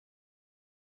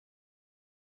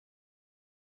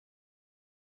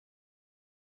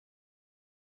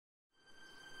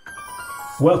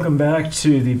Welcome back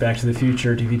to the Back to the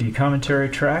Future DVD commentary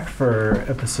track for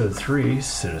Episode 3,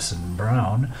 Citizen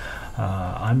Brown.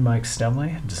 I'm Mike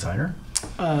Stemley, designer.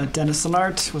 Dennis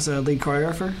Lenart was a lead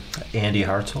choreographer. Andy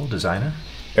Hartzell, designer.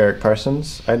 Eric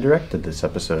Parsons, I directed this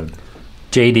episode.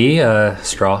 JD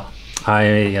Straw,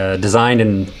 I designed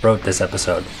and wrote this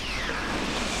episode.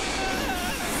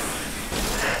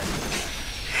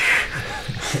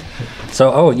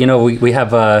 So, we have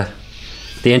the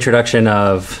introduction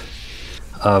of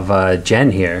Jen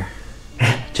here,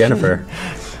 Jennifer.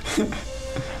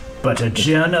 But a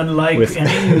Jen unlike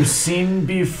any you've seen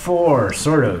before,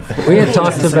 sort of. We had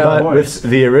talked about with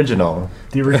the original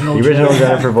Jen,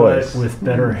 Jennifer voice, but with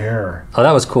better hair. Oh,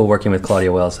 that was cool working with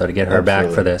Claudia Wells, so to get her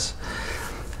back for this.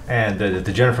 And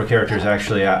the Jennifer character is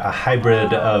actually a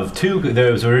hybrid of two.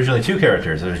 There was originally two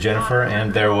characters. There was Jennifer,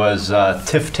 and there was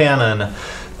Tiff Tannen,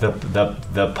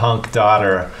 the punk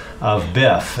daughter of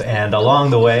Biff. And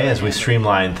along the way, as we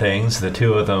streamlined things, the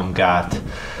two of them got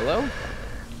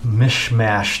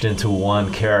mishmashed into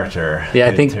one character. Yeah,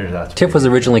 I think Tiff was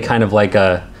originally kind of like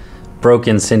a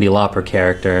broken Cyndi Lauper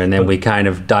character, and then we kind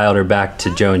of dialed her back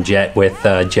to Joan Jett with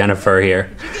Jennifer here.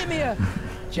 Did you give me a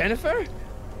Jennifer?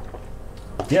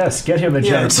 Yes, get him a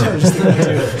Jennifer.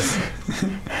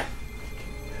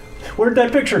 Where'd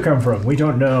that picture come from? We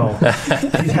don't know.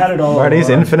 He's had it all Marty's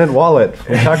along. infinite wallet.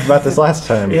 We talked about this last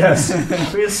time. Yes.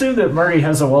 We assume that Marty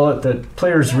has a wallet that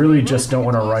players really just don't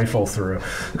want to rifle through.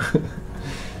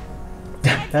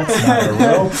 That's not a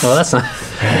rope. Well, that's not...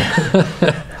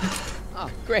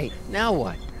 Oh, great. Now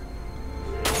what?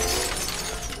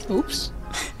 Oops.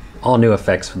 All new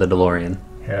effects for the DeLorean.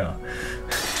 Yeah.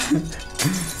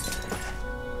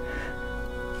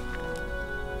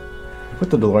 We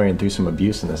put the DeLorean through some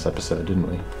abuse in this episode, didn't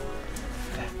we?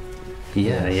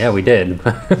 Yeah, we did.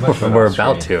 We're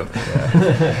about to.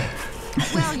 Yeah.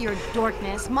 Well, your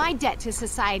dorkness, my debt to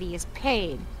society is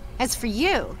paid. As for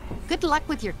you, good luck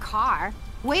with your car.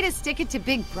 Way to stick it to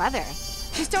Big Brother.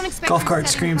 Just don't expect Golf cart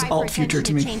screams alt future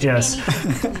to me. Yes.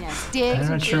 I'm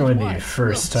not sure when the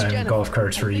first time golf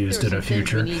carts were used in a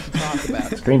future.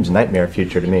 Screams nightmare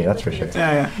future to me, that's for sure.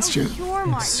 Yeah, that's true.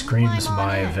 It screams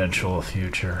my eventual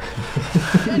future.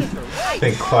 I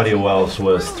think Claudia Wells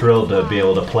was thrilled to be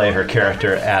able to play her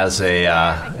character as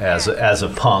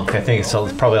a punk. I think it's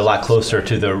probably a lot closer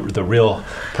to the real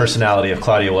personality of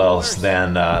Claudia Wells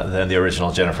than the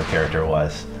original Jennifer character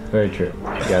was. Very true.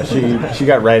 Yeah, she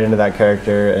got right into that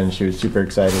character, and she was super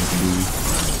excited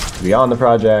to be on the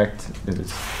project. It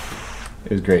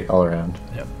was great all around.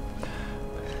 Yep.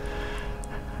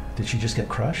 Did she just get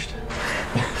crushed?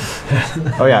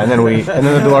 Oh yeah, and then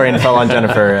the DeLorean fell on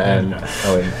Jennifer, and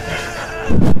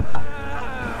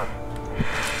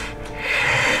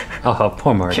Oh,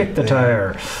 poor Marty. Kick the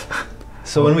tire.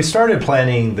 So when we started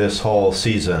planning this whole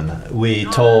season, we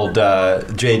told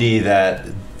JD that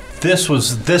this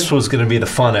was going to be the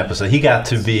fun episode. He got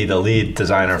to be the lead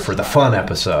designer for the fun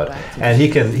episode, and he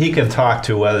can talk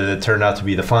to whether it turned out to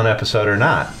be the fun episode or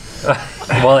not.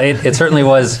 Well, it certainly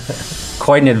was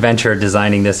quite an adventure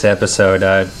designing this episode.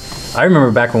 I remember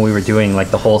back when we were doing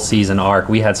like the whole season arc,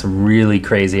 we had some really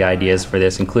crazy ideas for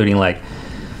this, including like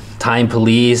Time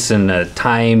Police and a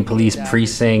Time Police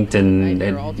precinct and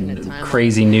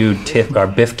crazy new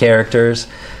Biff characters.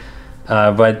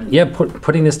 But yeah,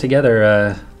 putting this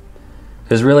together.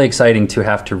 It was really exciting to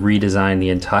have to redesign the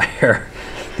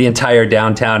entire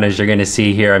downtown, as you're going to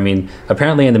see here. I mean,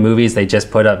 apparently in the movies they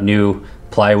just put up new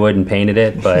plywood and painted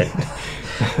it, but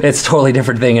it's a totally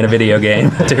different thing in a video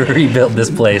game to rebuild this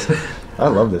place. I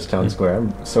love this town square.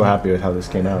 I'm so happy with how this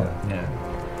came out. Yeah.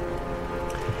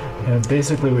 And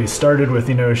basically, we started with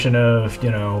the notion of,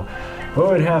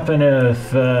 what would happen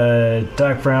if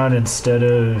Doc Brown, instead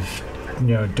of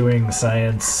doing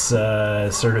science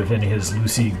sort of in his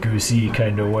loosey-goosey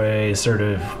kind of way, sort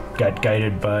of got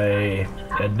guided by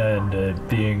Edna into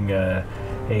being a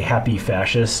happy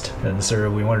fascist, and sort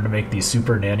of we wanted to make the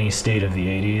super nanny state of the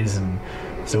 80s, and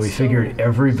so we figured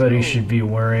everybody should be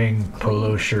wearing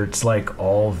polo shirts like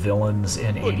all villains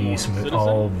in 80s,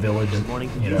 all villains,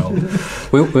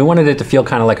 We wanted it to feel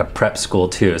kind of like a prep school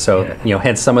too, so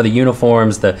had some of the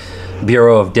uniforms, the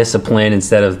Bureau of Discipline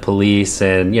instead of police,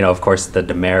 and of course the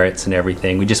demerits and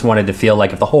everything. We just wanted to feel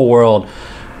like if the whole world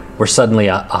were suddenly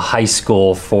a high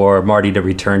school for Marty to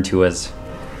return to as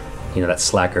that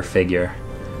slacker figure.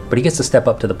 But he gets to step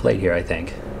up to the plate here, I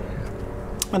think.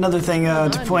 Another thing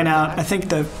to point out, I think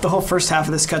the whole first half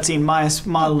of this cutscene, Myers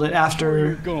modeled it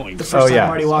after the first time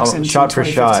Marty walks in. Shot for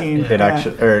shot, it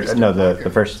actually,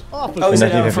 the first, in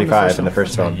 1955 in the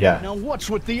first film, yeah. Now what's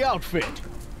with the outfit?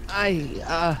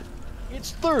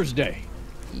 It's Thursday.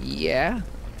 Yeah?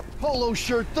 Polo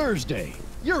shirt Thursday.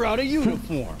 You're out of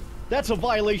uniform. That's a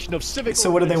violation of civic. So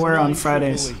what do they wear on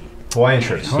Fridays? Hawaiian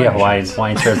shirts. Yeah,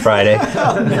 Hawaiian Shirt Friday.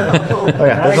 Oh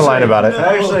yeah, there's a line about it.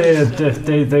 Actually,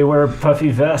 if they wear puffy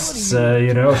vests,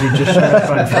 you know, if you just showed up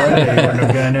on Friday, you wouldn't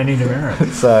have gotten any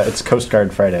demerits. It's Coast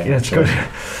Guard Friday. Yeah, it's good.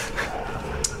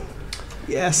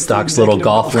 Yes. Doc's little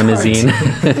golf limousine.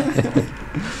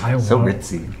 I So want,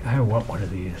 ritzy. I want one of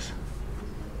these.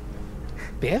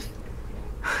 Biff?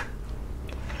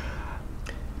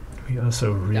 We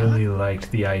also really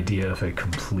liked the idea of a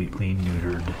completely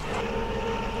neutered,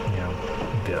 you know,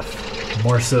 Biff.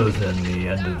 More so than the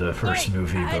end of the first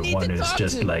movie, but one is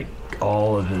just like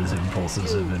all of his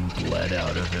impulses have been bled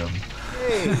out of him.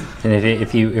 And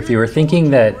if you were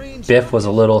thinking that Biff was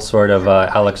a little sort of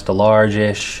Alex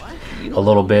DeLarge-ish, a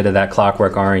little bit of that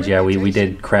Clockwork Orange, yeah, we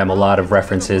did cram a lot of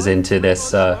references into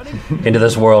this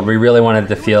world. We really wanted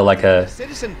to feel like a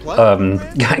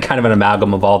kind of an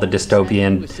amalgam of all the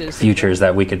dystopian futures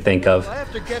that we could think of.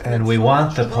 And we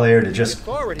want the player to just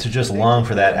long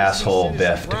for that asshole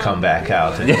Biff to come back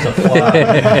out and to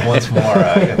flop once more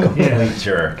a complete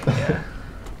jerk. Yeah.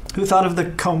 Who thought of the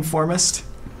Comformist?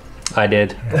 I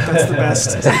did. That's the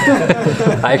best.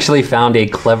 I actually found a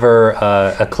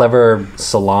clever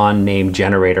salon name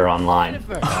generator online,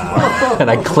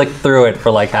 and I clicked through it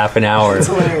for like half an hour. It's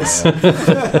hilarious.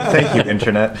 Thank you,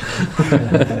 internet.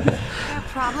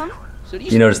 Problem?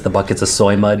 You notice the buckets of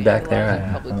soy mud back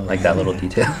there? I like that little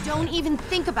detail. Don't even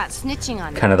think about snitching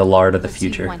on me. Kind of the lard of the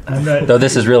future. I'm not, Though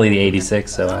this is really the '86,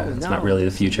 so it's not really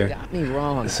the future. Got me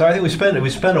wrong. So I think we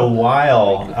spent a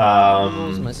while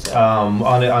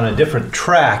on a different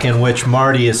track in which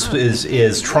Marty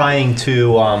is trying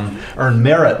to earn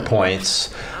merit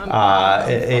points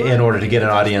in order to get an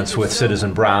audience with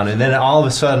Citizen Brown, and then all of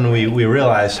a sudden we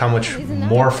realized how much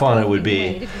more fun it would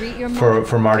be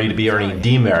for Marty to be earning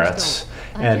demerits.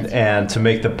 And to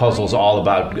make the puzzles all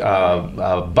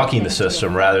about bucking the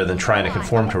system rather than trying to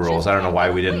conform to rules. I don't know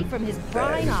why we didn't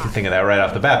think of that right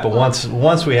off the bat, but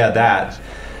once we had that,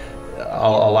 a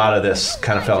lot of this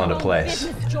kind of fell into place.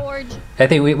 I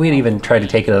think we'd even tried to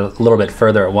take it a little bit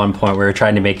further at one point. We were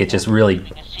trying to make it just really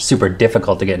super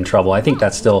difficult to get in trouble. I think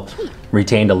that's still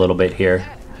retained a little bit here.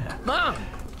 Mom,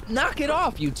 knock it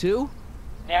off, you two.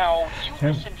 Now, you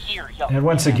listen here, young and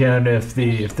once again, if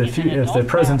the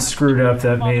present's screwed up,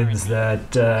 that means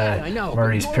that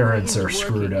Marty's parents are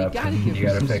screwed up, and you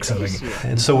gotta fix something.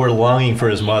 And so we're longing for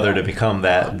his mother to become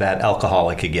that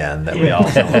alcoholic again that we all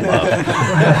fell in love.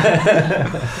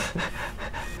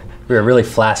 We were really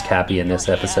flask happy in this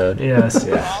episode. Yes.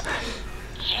 Yeah.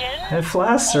 And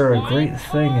flasks are a great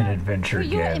thing in adventure For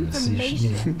your games.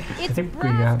 information, I it's think we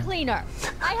brass cleaner.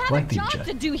 I have like a the job jet.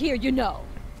 to do here, you know.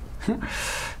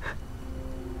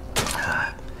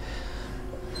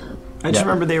 I just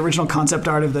remember the original concept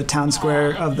art of the town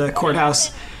square of the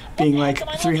courthouse being like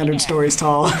 300 stories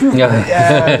tall.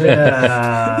 Yeah,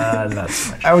 not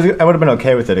so much. I would have been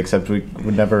okay with it, except we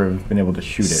would never have been able to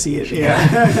shoot it. See it,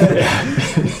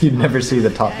 yeah. You'd never see the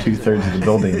top 2/3 of the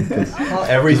building.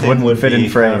 Everything wouldn't would fit in be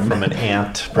frame. from an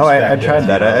ant perspective. Oh, I tried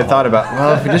that. I thought about,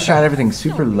 well, if we just shot everything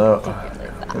super low.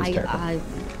 That was terrible.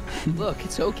 Look,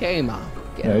 it's okay, Mom.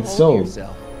 Get Yeah, a it's hold of still-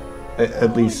 yourself.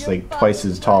 At least like twice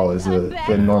as tall as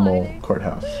the normal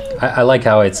courthouse. I like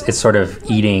how it's sort of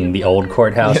eating the old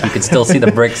courthouse. You can still see the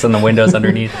bricks and the windows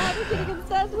underneath. Getting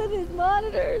obsessed with his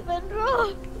monitors and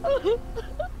drugs.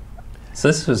 So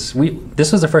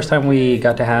this was the first time we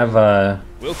got to have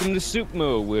Welcome to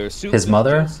Supmo, where soup his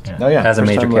mother Oh yeah, as a first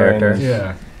major time wearing- character.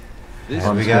 Yeah.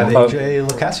 And we got Oh. AJ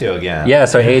Locasio again. Yeah,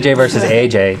 so AJ versus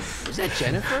AJ. Was that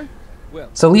Jennifer?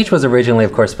 So Leech was originally,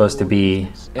 of course, supposed to be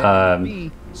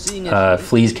Seeing as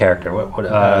Flea's character.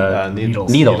 What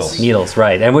Needles. Needles,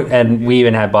 right? And we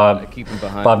even had Bob keep him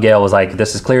behind. Bob Gale was like,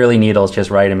 "This is clearly Needles. Just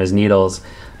write him as Needles."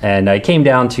 And it came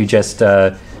down to just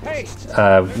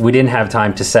we didn't have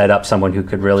time to set up someone who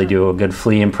could really do a good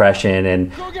Flea impression,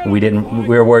 and we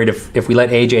were worried if we let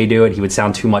AJ do it, he would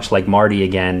sound too much like Marty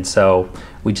again. So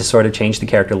we just sort of changed the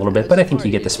character a little bit, but I think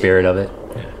you get the spirit of it.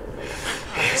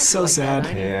 So sad.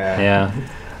 Yeah.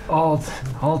 Alt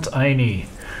Einie.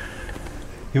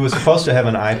 He was supposed to have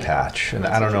an eye patch, and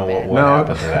I don't know what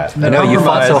happened to that. I know you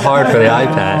fought so hard for the eye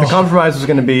The patch. compromise was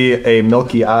going to be a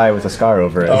milky eye with a scar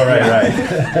over it. Oh,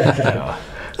 right.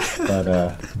 But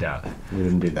Yeah. we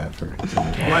didn't do that for.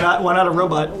 Why not a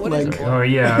robot? Like, Oh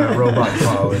yeah, robot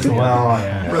paw. Is the Well, other,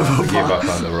 yeah. we gave up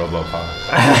on the Robopop.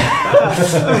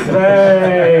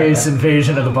 Nice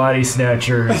invasion of the body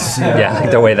snatchers. Yeah, I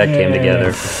think the way that came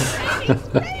together.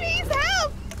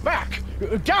 Back!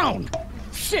 Down!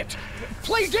 Sit!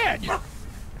 Play dead!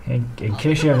 In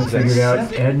case you haven't figured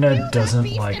out, Edna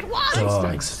doesn't like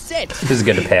dogs. This is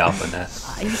good to pay off on that.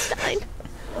 Einstein?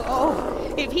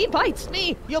 Oh, if he bites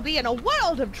me, you'll be in a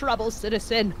world of trouble,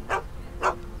 citizen.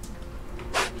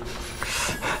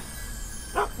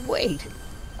 Wait,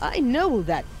 I know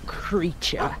that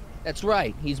creature. That's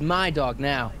right. He's my dog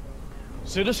now.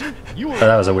 Citizen, you were... Oh,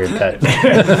 that was a weird pet.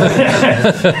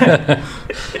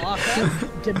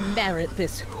 Demerit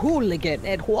this hooligan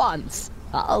at once.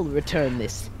 I'll return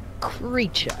this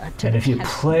creature to And if you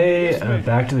play a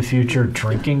Back to the Future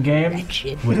drinking game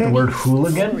with the word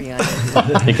hooligan,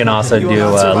 You can also do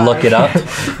Look It Up.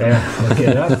 yeah, look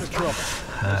it up.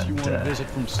 You want a visit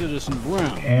from Citizen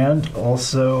Brown. And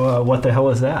also, what the hell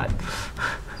is that?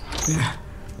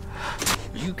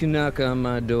 You can knock on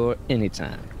my door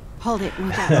anytime. Hold it.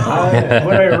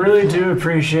 What I really do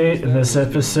appreciate in this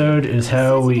episode is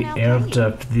how we amped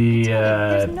up the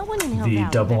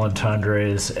double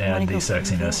entendres and the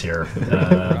sexiness here.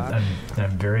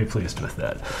 I'm very pleased with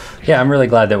that. Yeah, I'm really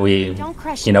glad that we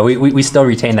still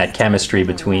retain that chemistry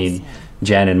between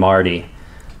Jen and Marty.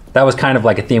 That was kind of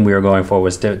like a theme we were going for,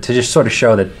 was to just sort of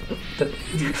show that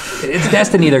it's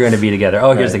destiny they're going to be together.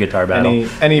 Oh, here's the guitar battle.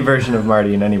 Any version of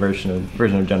Marty and any version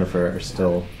of Jennifer are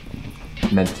still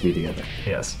meant to be together.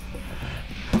 Yes.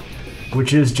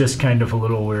 Which is just kind of a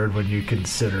little weird when you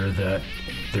consider that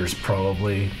there's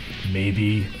probably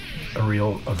maybe a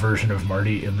version of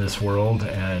Marty in this world,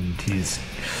 and he's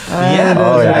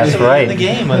that's right. In the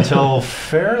game until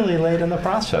fairly late in the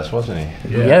process, wasn't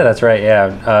he? Yeah, that's right.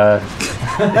 Yeah,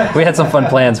 we had some fun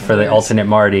plans for the alternate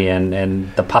Marty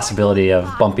and the possibility of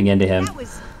bumping into him.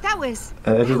 That was.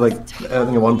 I think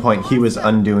at one point he was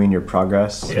undoing your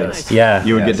progress. Yes. Yeah.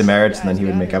 You would get demerits, and then he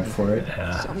would make up for it.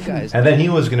 Some guys. And then he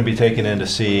was going to be taken in to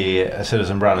see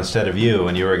Citizen Brown instead of you,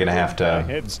 and you were going to have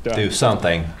to do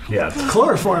something. Yeah.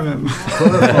 Chloroform him.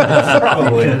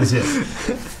 Probably is it.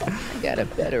 I got a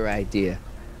better idea.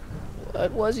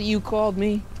 What was it you called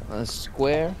me? A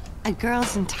square? A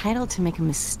girl's entitled to make a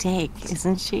mistake,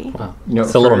 isn't she?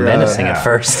 It's a little menacing at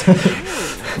first.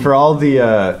 For all the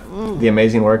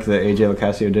amazing work that AJ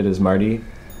Locascio did as Marty,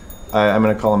 I'm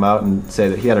going to call him out and say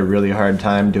that he had a really hard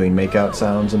time doing makeout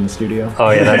sounds in the studio. Oh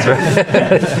yeah, that's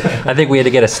right. I think we had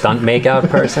to get a stunt makeout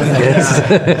person.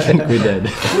 I think we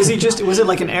did. Was it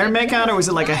like an air makeout, or was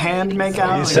it like a hand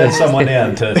makeout? You sent someone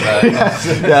in to...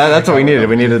 Yeah, that's what we needed.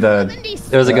 We needed a...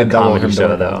 It was a good comedy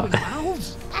show, though.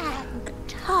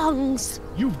 Tongues.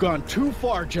 You've gone too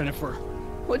far, Jennifer.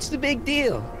 What's the big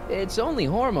deal? It's only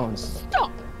hormones.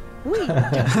 Stop. We don't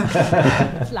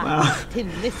fly in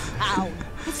this town.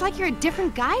 It's like you're a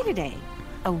different guy today.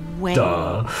 A way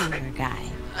Duh. cooler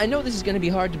guy. I know this is going to be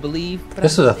hard to believe, but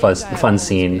This was a fun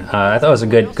scene. I thought it was a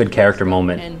good character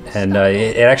moment, and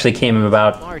it actually came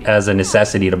about as a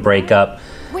necessity to break up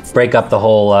the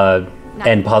whole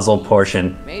end puzzle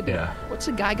portion. maybe. Yeah. What's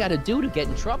a guy got to do to get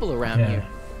in trouble around here?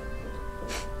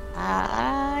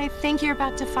 I think you're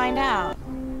about to find out.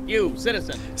 You,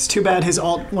 citizen. It's too bad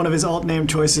one of his alt name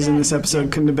choices in this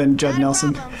episode couldn't have been Judd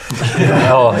Nelson.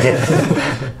 Oh,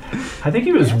 yeah. I think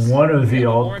he was one of the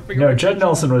No, Judd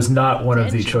Nelson was not one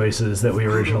of the choices that we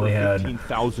originally had.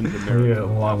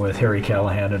 Along with Harry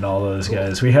Callahan and all those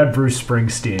guys. We had Bruce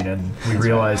Springsteen, and we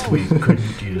realized we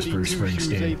couldn't use Bruce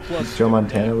Springsteen. Joe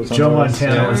Montana was on Joe the list.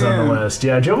 Montana was on the list.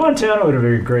 Yeah, Joe Montana would have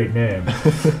been a great name.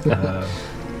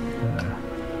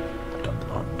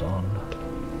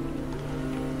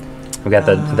 We got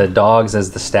the dogs as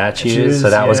the statues,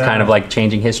 so that was kind of like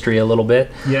changing history a little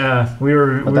bit. Yeah, we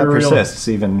were. But we that were persists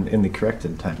even in the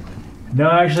corrected timeline. No,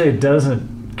 actually, it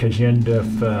doesn't, because you end up.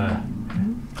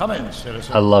 Come in,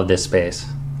 citizen. I love this space.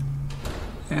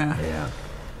 Yeah.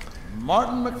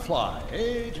 Martin McFly,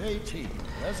 age 18,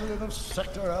 resident of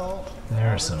Sector L.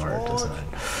 There's some art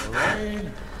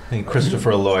design. I think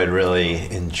Christopher Lloyd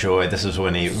really enjoyed. This is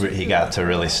when he got to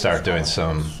really start doing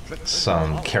some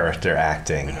character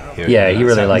acting. He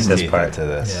really liked this part. To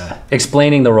this. Yeah.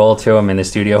 Explaining the role to him in the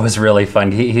studio was really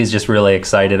fun. He's just really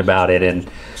excited about it,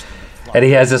 and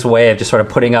he has this way of just sort of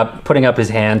putting up his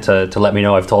hand to let me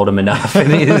know I've told him enough, and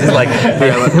he's like,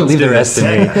 leave the rest to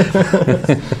me.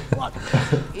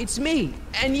 It's me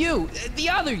and you, the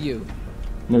other you.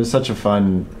 And it was such a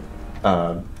fun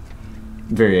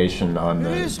variation on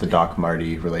the Doc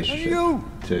Marty relationship,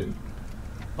 to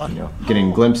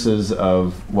getting glimpses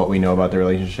of what we know about the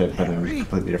relationship, but in a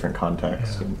completely different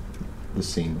context. And this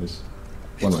scene was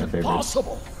one of my favorites.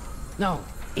 No,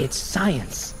 it's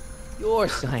science. Your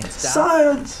science, Doc.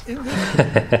 Science. In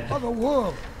this other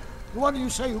world, where do you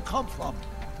say you come from?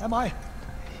 Am I?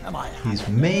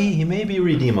 He may be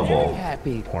redeemable,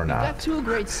 Happy. or not. Got two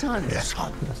great sons.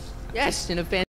 Sons. Yes, in a